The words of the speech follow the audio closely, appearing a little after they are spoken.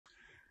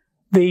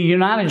The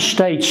United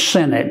States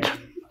Senate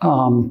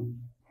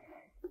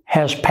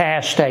has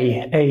passed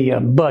a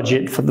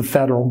budget for the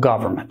federal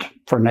government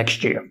for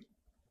next year.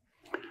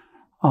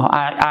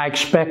 I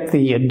expect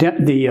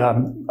the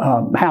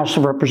House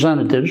of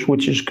Representatives,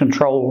 which is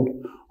controlled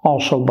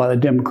also by the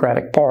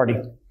Democratic Party,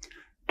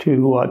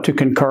 to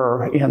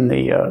concur in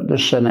the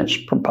Senate's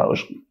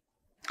proposal.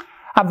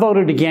 I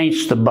voted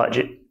against the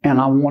budget,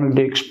 and I wanted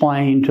to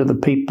explain to the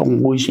people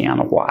in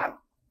Louisiana why.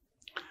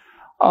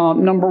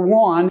 Number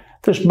one,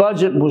 this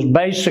budget was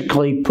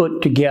basically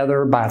put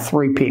together by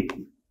three people: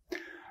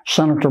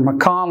 Senator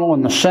McConnell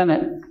in the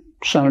Senate,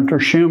 Senator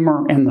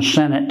Schumer in the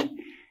Senate,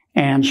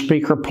 and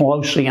Speaker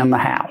Pelosi in the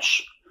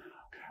House.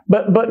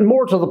 But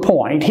more to the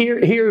point,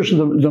 here's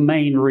the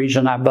main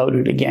reason I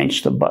voted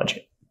against the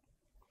budget.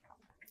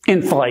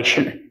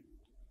 Inflation.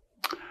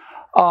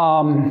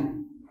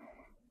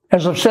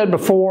 As I've said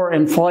before,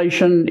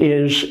 inflation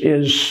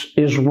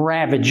is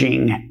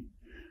ravaging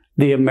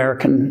the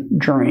American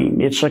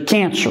dream. It's a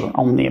cancer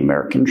on the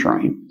American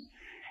dream.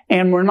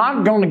 And we're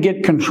not going to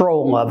get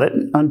control of it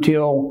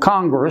until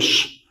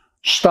Congress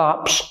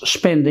stops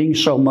spending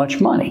so much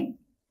money.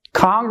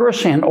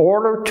 Congress, in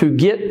order to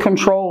get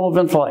control of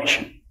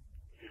inflation,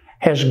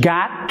 has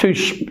got to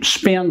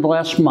spend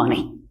less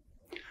money.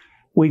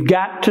 We've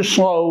got to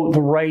slow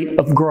the rate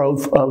of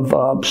growth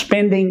of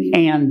spending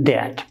and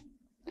debt.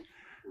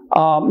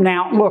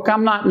 Now, look,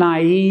 I'm not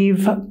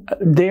naive.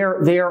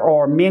 There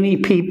are many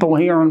people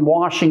here in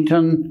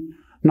Washington,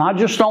 not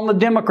just on the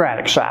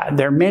Democratic side.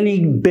 There are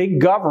many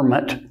big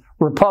government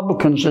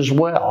Republicans as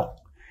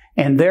well.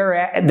 And their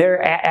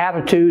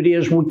attitude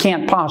is we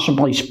can't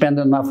possibly spend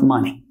enough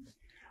money.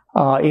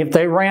 If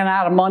they ran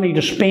out of money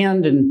to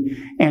spend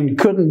and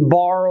couldn't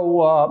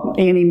borrow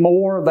any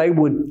more, they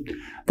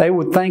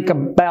would think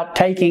about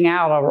taking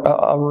out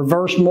a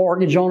reverse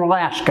mortgage on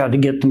Alaska to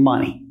get the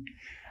money.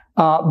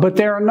 But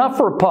there are enough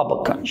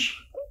Republicans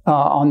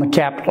on the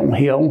Capitol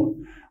Hill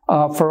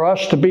for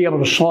us to be able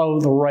to slow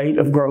the rate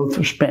of growth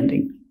of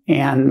spending.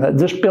 And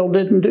this bill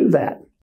didn't do that.